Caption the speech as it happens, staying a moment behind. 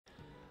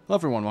Hello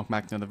everyone, welcome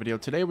back to another video.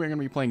 Today we're going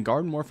to be playing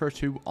Garden Warfare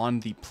 2 on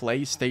the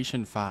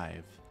PlayStation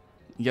 5.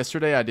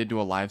 Yesterday I did do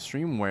a live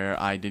stream where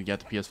I did get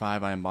the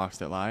PS5, I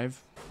unboxed it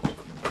live.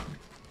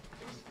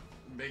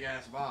 Big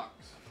ass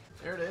box.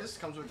 There it is,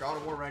 comes with God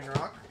of War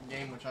Ragnarok, a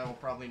game which I will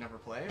probably never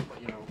play, but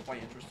you know,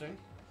 quite interesting.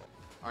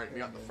 Alright, we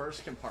got the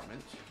first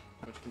compartment,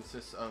 which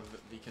consists of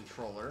the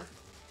controller.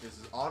 This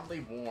is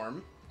oddly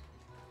warm.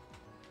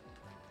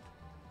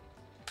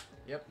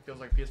 Yep, it feels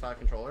like a PS5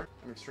 controller.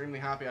 I'm extremely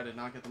happy I did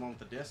not get the one with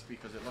the disc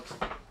because it looks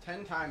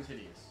 10 times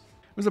hideous.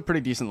 It was a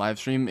pretty decent live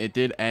stream. It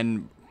did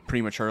end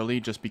prematurely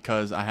just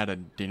because I had a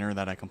dinner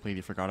that I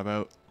completely forgot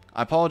about.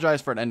 I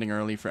apologize for it ending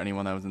early for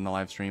anyone that was in the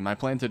live stream. I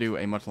plan to do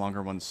a much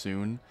longer one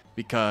soon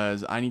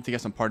because I need to get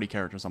some party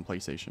characters on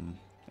PlayStation.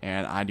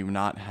 And I do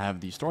not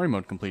have the story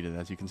mode completed,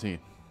 as you can see.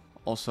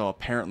 Also,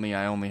 apparently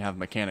I only have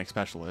Mechanic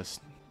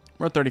Specialist.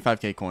 We're at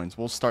 35k coins.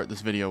 We'll start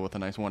this video with a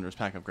nice Wonders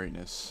Pack of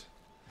Greatness.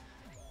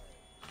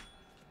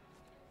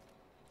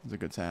 It's a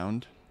good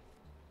sound.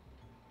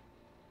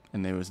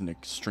 And it was an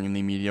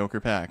extremely mediocre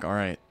pack.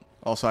 Alright.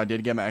 Also, I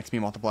did get my XP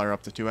multiplier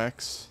up to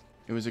 2x.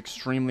 It was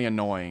extremely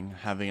annoying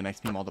having an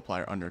XP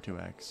multiplier under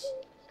 2x.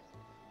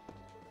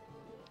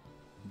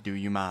 Do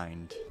you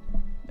mind?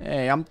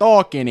 Hey, I'm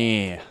talking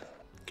here.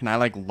 Can I,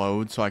 like,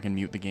 load so I can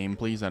mute the game,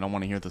 please? I don't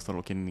want to hear this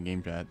little kid in the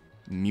game chat.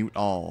 Mute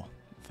all.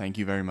 Thank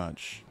you very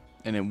much.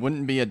 And it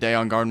wouldn't be a day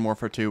on Garden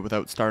Warfare 2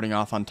 without starting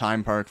off on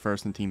Time Park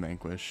first and Team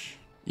Vanquish.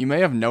 You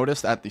may have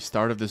noticed at the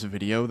start of this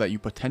video that you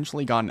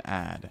potentially got an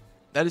ad.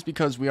 That is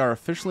because we are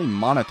officially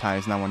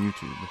monetized now on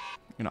YouTube.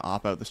 I'm gonna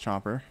op out this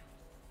chopper.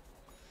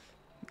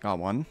 Got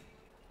one.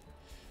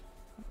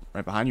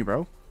 Right behind you,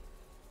 bro.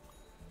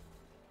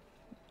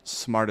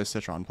 Smartest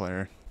Citron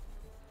player.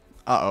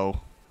 Uh-oh.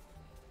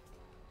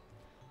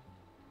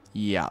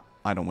 Yeah,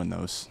 I don't win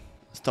those.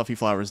 Stuffy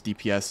Flower's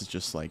DPS is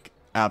just, like,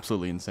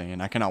 absolutely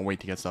insane. I cannot wait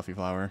to get Stuffy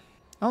Flower.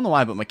 I don't know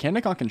why, but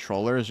Mechanic on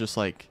controller is just,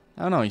 like,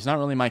 I don't know, he's not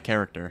really my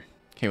character.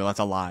 Okay, well, that's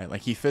a lie.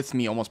 Like, he fits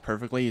me almost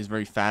perfectly. He's a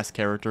very fast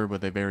character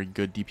with a very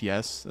good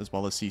DPS as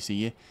well as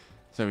CC.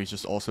 So he's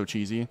just also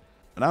cheesy.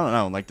 But I don't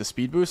know. Like, the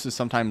speed boost is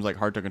sometimes, like,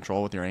 hard to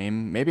control with your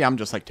aim. Maybe I'm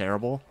just, like,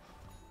 terrible.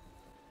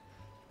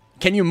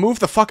 Can you move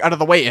the fuck out of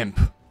the way, imp?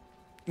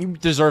 You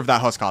deserve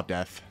that Huskop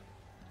death.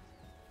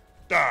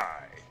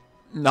 Die.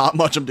 Not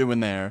much I'm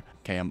doing there.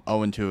 Okay, I'm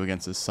 0-2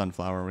 against this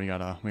Sunflower. We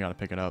gotta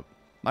pick it up.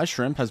 My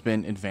shrimp has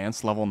been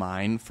advanced level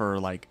 9 for,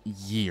 like,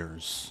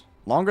 years.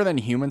 Longer than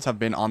humans have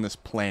been on this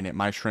planet,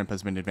 my shrimp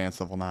has been advanced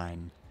level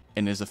 9.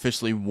 And is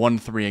officially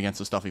 1-3 against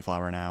the Stuffy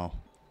Flower now.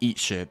 Eat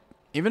shit.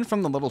 Even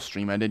from the little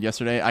stream I did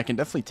yesterday, I can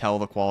definitely tell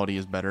the quality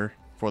is better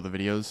for the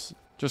videos.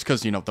 Just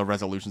because, you know, the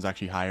resolution's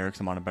actually higher because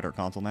I'm on a better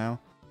console now.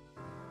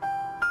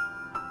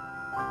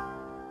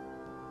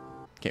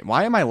 Okay,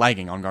 why am I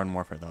lagging on Garden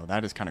Warfare, though?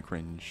 That is kind of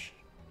cringe.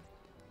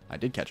 I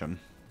did catch him.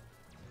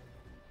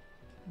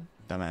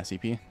 Dumbass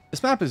EP.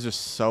 This map is just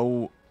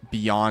so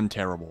beyond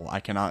terrible. I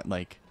cannot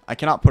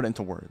put it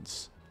into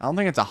words. I don't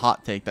think it's a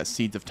hot take that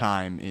Seeds of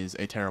Time is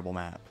a terrible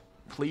map.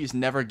 Please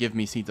never give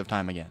me Seeds of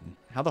Time again.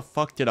 How the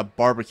fuck did a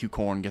barbecue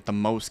corn get the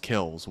most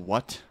kills?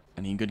 What?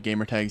 Any good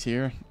gamer tags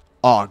here?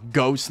 Oh,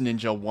 Ghost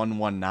Ninja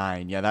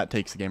 119. Yeah, that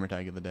takes the gamer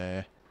tag of the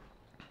day.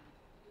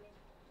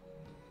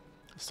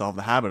 Still have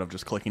the habit of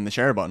just clicking the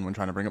share button when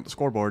trying to bring up the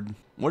scoreboard.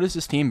 What is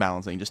this team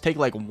balancing? Just take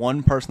like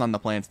one person on the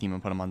plants team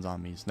and put them on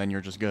zombies. Then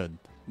you're just good.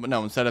 But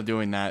no, instead of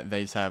doing that,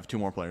 they just have 2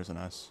 more players than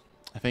us.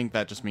 I think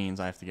that just means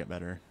I have to get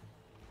better.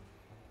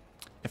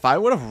 If I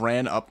would have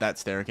ran up that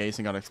staircase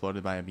and got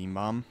exploded by a beam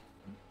bomb.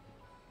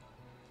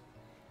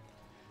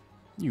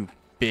 You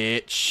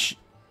bitch.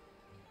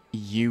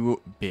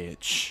 You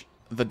bitch.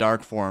 The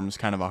Dark Form's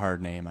kind of a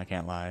hard name, I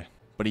can't lie.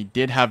 But he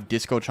did have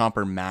Disco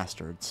Chomper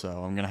mastered,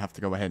 so I'm going to have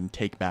to go ahead and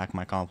take back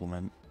my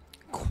compliment.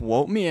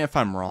 Quote me if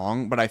I'm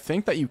wrong, but I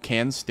think that you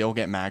can still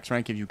get max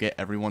rank if you get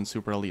everyone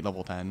Super Elite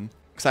level 10.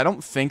 Because I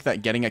don't think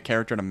that getting a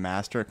character to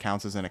master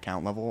counts as an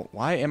account level.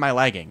 Why am I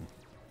lagging?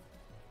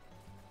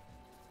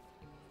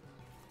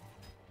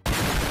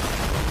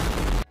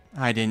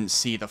 I didn't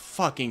see the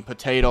fucking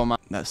potato.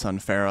 That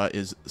Sunfara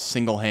is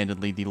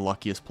single-handedly the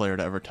luckiest player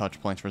to ever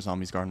touch Plants vs.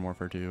 Zombies Garden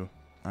Warfare 2.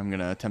 I'm going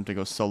to attempt to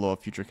go solo a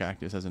Future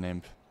Cactus as an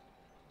imp.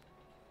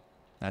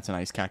 That's an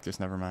ice cactus,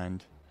 never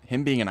mind.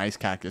 Him being an ice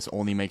cactus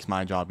only makes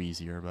my job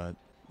easier, but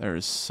there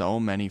is so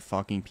many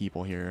fucking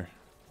people here.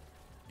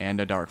 And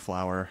a Dark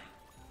Flower.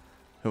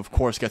 Who, of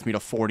course, gets me to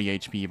 40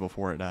 HP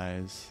before it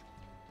dies.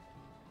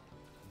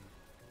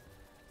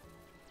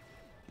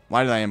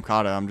 Why did I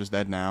Imkata? I'm just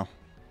dead now.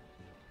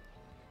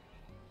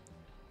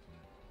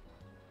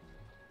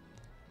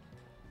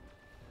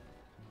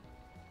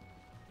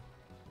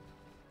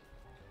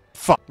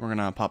 Fuck. We're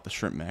gonna pop the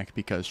Shrimp Mech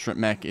because Shrimp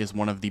Mech is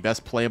one of the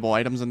best playable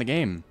items in the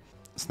game.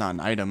 It's not an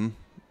item.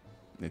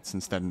 It's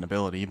instead an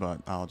ability,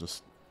 but I'll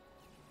just...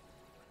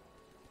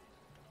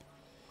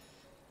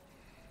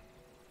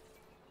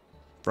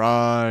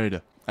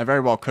 Fried. I very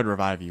well could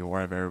revive you,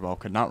 or I very well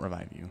could not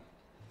revive you.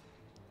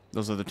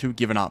 Those are the 2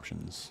 given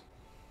options.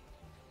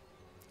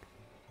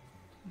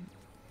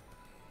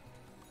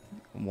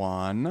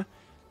 1.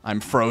 I'm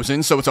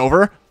frozen, so it's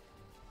over.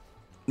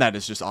 That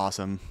is just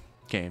awesome.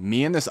 Okay,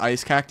 me and this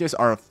ice cactus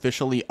are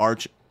officially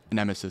arch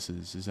nemesis.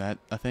 Is that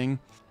a thing?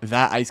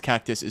 That ice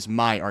cactus is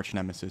my arch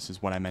nemesis, is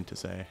what I meant to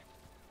say.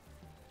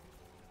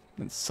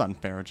 And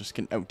Sunfara just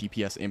can out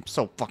DPS Imp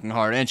so fucking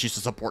hard, and she's a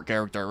support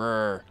character.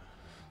 Urgh.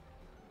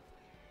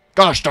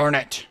 Gosh darn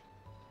it!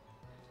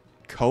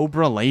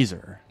 Cobra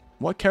Laser.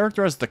 What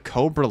character has the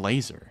Cobra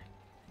Laser?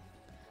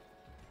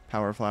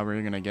 Power Flower,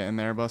 you're gonna get in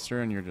there,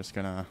 Buster, and you're just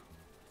gonna...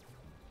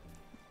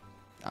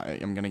 I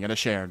am gonna get a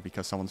shared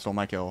because someone stole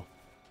my kill.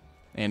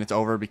 And it's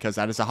over because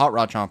that is a Hot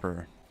Rod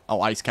Chomper. Oh,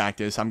 Ice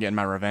Cactus, I'm getting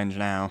my revenge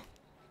now.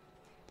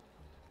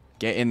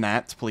 Get in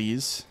that,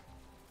 please.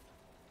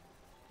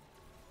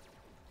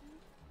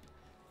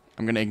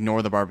 I'm gonna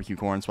ignore the barbecue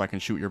corn so I can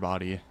shoot your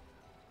body.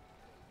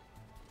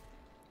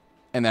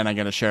 And then I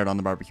get a shared on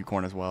the barbecue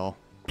corn as well.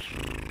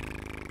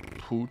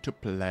 Who to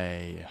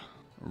play?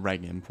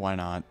 Regimp, why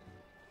not?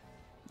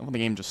 The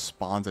game just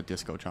spawns a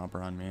Disco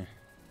Chomper on me.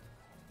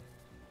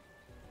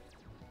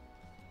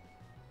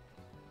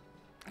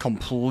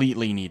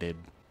 Completely needed.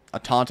 A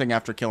taunting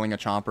after killing a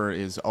Chomper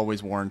is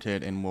always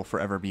warranted and will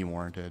forever be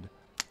warranted.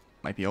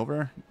 Might be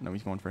over. No,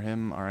 he's going for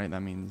him. Alright,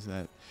 that means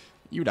that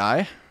you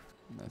die.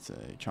 That's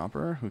a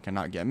Chomper who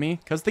cannot get me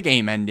because the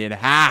game ended. Ha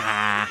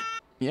ha!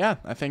 Yeah,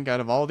 I think out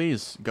of all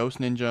these, Ghost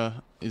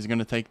Ninja is going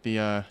to take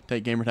the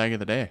gamer tag of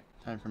the day.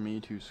 Time for me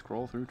to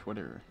scroll through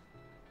Twitter.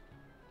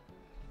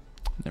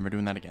 Never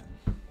doing that again.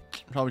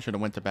 Probably should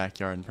have went to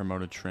Backyard and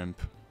promoted Shrimp.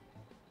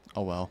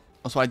 Oh well.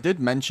 Also, I did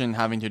mention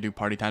having to do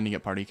party time to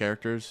get party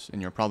characters,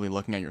 and you're probably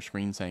looking at your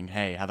screen saying,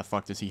 hey, how the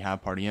fuck does he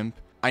have Party Imp?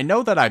 I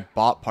know that I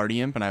bought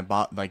Party Imp and I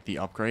bought, like, the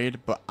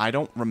upgrade, but I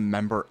don't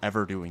remember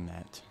ever doing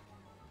that.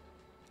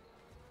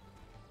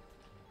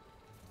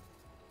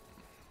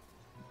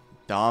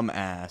 Dumb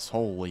ass.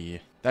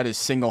 Holy. That is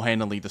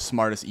single-handedly the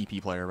smartest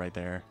EP player right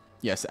there.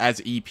 Yes, as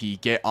EP,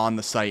 get on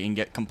the site and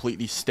get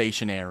completely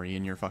stationary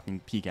in your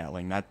fucking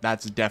peekatling.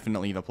 That's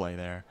definitely the play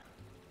there.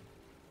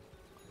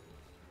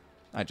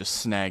 I just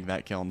snagged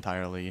that kill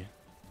entirely.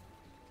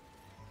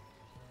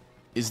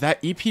 Is that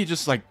EP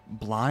just, like,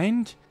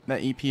 blind?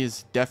 That EP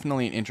is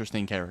definitely an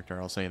interesting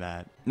character, I'll say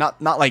that. Not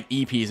like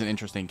EP is an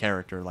interesting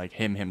character, like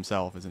him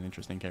himself is an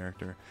interesting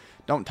character.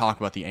 Don't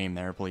talk about the aim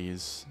there,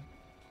 please.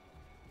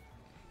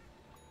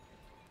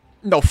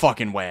 No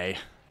fucking way.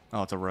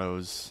 Oh, it's a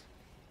Rose.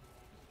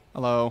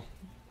 Hello.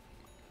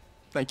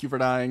 Thank you for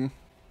dying.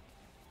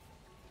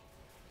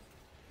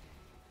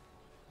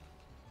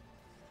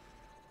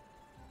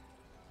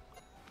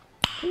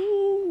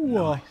 Ooh.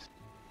 Nice.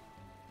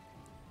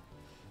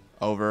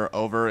 Over,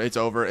 it's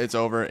over,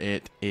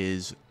 it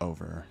is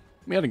over.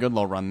 We had a good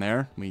little run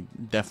there. We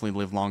definitely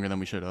lived longer than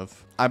we should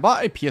have. I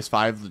bought a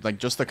PS5, like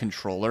just the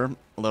controller,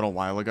 a little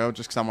while ago,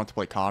 just because I wanted to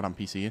play COD on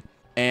PC.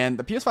 And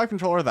the PS5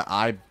 controller that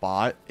I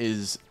bought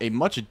is a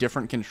much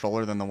different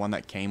controller than the one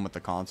that came with the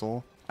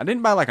console. I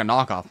didn't buy like a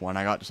knockoff one.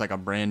 I got just like a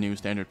brand new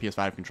standard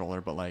PS5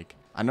 controller, but like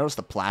I noticed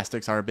the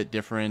plastics are a bit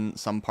different.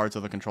 Some parts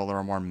of the controller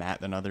are more matte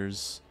than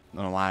others. I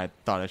don't know why I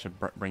thought I should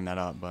bring that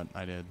up, but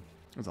I did.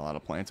 There's a lot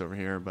of plants over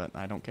here, but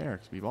I don't care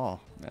because we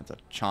ball. That's a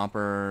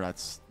Chomper.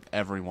 That's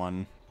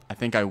everyone. I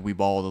think I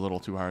we-balled a little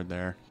too hard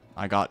there.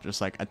 I got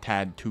just like a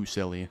tad too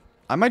silly.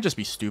 I might just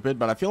be stupid,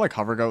 but I feel like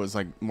Hovergoat is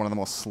like one of the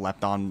most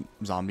slept on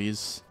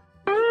zombies.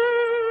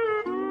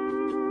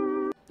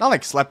 Not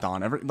like slept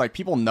on. Like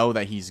people know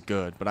that he's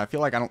good, but I feel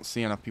like I don't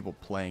see enough people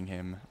playing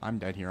him. I'm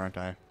dead here, aren't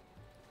I?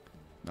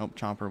 Nope,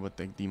 Chomper with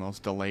the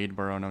most delayed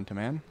burrow known to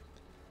man.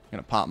 I'm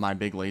gonna pop my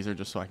big laser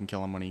just so I can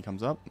kill him when he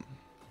comes up.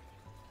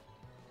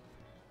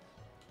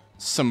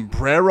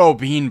 Sombrero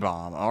Bean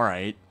Bomb.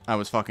 Alright. I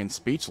was fucking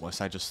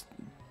speechless. I just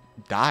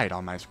died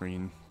on my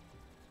screen.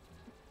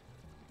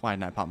 Why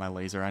didn't I pop my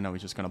laser? I know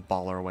he's just gonna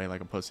baller away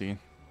like a pussy.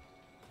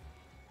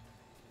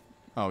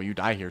 Oh, you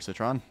die here,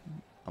 Citron.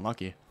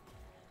 Unlucky.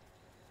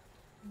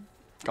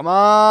 Come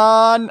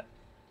on!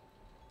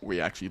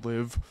 We actually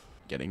live.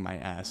 Getting my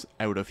ass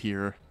out of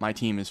here. My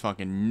team is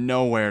fucking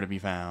nowhere to be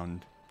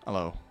found.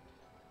 Hello.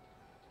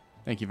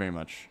 Thank you very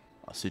much.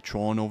 A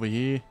Citron over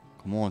here.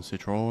 Come on,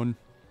 Citron.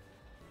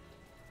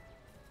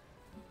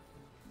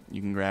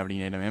 You can gravity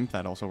nade him imp.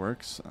 That also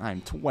works. I'm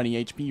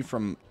 20 HP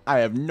from... I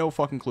have no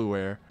fucking clue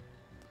where.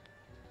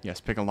 Yes,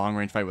 pick a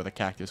long-range fight with a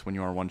cactus when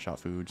you are one-shot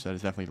food. So that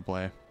is definitely the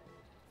play.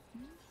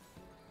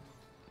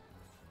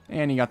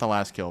 And you got the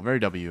last kill. Very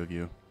W of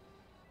you.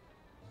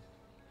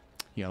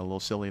 You got a little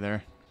silly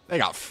there. They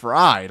got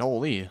fried.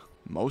 Holy.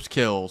 Most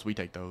kills. We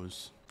take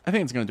those. I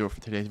think it's going to do it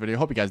for today's video.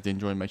 Hope you guys did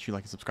enjoy. Make sure you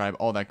like and subscribe.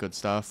 All that good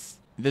stuff.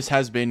 This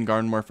has been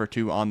Garden Warfare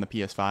 2 on the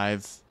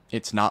PS5.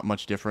 It's not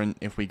much different.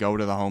 If we go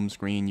to the home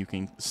screen, you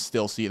can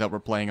still see that we're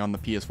playing on the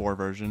PS4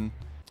 version.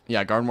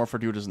 Yeah, Garden Warfare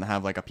 2 doesn't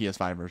have like a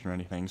PS5 version or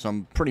anything. So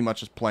I'm pretty much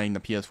just playing the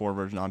PS4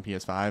 version on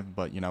PS5.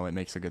 But, you know, it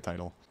makes a good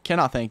title.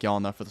 Cannot thank y'all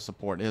enough for the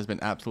support. It has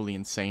been absolutely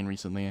insane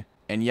recently.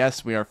 And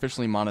yes, we are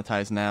officially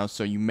monetized now,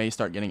 so you may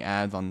start getting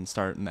ads on the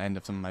start and the end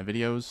of some of my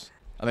videos.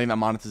 I think that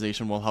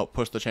monetization will help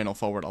push the channel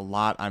forward a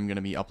lot. I'm going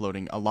to be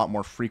uploading a lot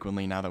more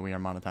frequently now that we are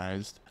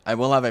monetized. I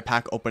will have a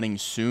pack opening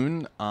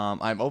soon.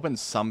 I've opened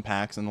some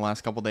packs in the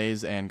last couple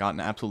days and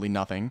gotten absolutely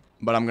nothing,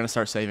 but I'm going to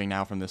start saving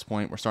now from this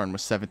point. We're starting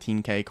with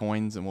 17k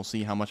coins, and we'll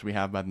see how much we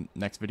have by the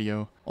next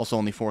video. Also,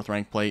 only 4th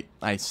rank plate.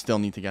 I still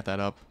need to get that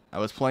up. I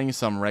was playing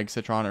some Reg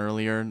Citron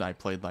earlier. I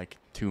played like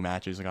 2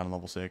 matches. I got on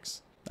level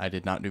 6. I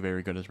did not do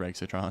very good as Reg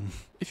Citron.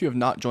 If you have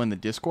not joined the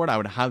Discord, I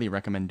would highly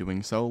recommend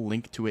doing so.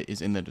 Link to it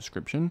is in the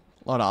description.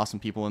 A lot of awesome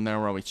people in there.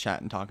 We're always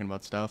chatting, talking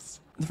about stuff.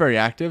 It's very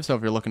active, so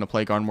if you're looking to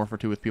play Garden Warfare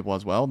 2 with people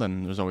as well,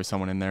 then there's always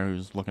someone in there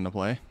who's looking to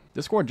play.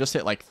 Discord just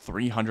hit like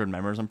 300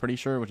 members, I'm pretty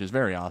sure, which is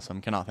very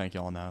awesome. Cannot thank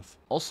y'all enough.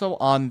 Also,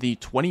 on the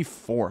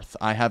 24th,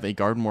 I have a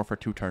Garden Warfare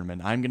 2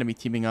 tournament. I'm going to be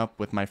teaming up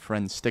with my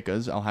friend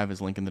StikkuhZ. I'll have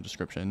his link in the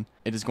description.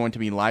 It is going to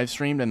be live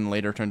streamed and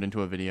later turned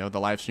into a video. The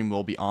live stream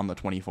will be on the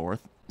 24th.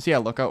 So yeah,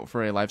 look out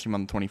for a live stream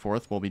on the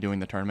 24th. We'll be doing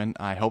the tournament.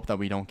 I hope that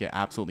we don't get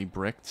absolutely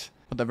bricked,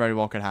 but that very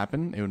well could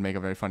happen. It would make a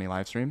very funny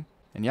live stream.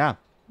 And yeah,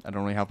 I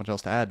don't really have much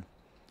else to add.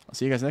 I'll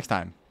see you guys next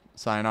time.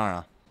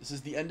 Sayonara. This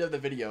is the end of the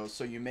video,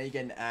 so you may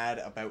get an ad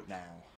about now.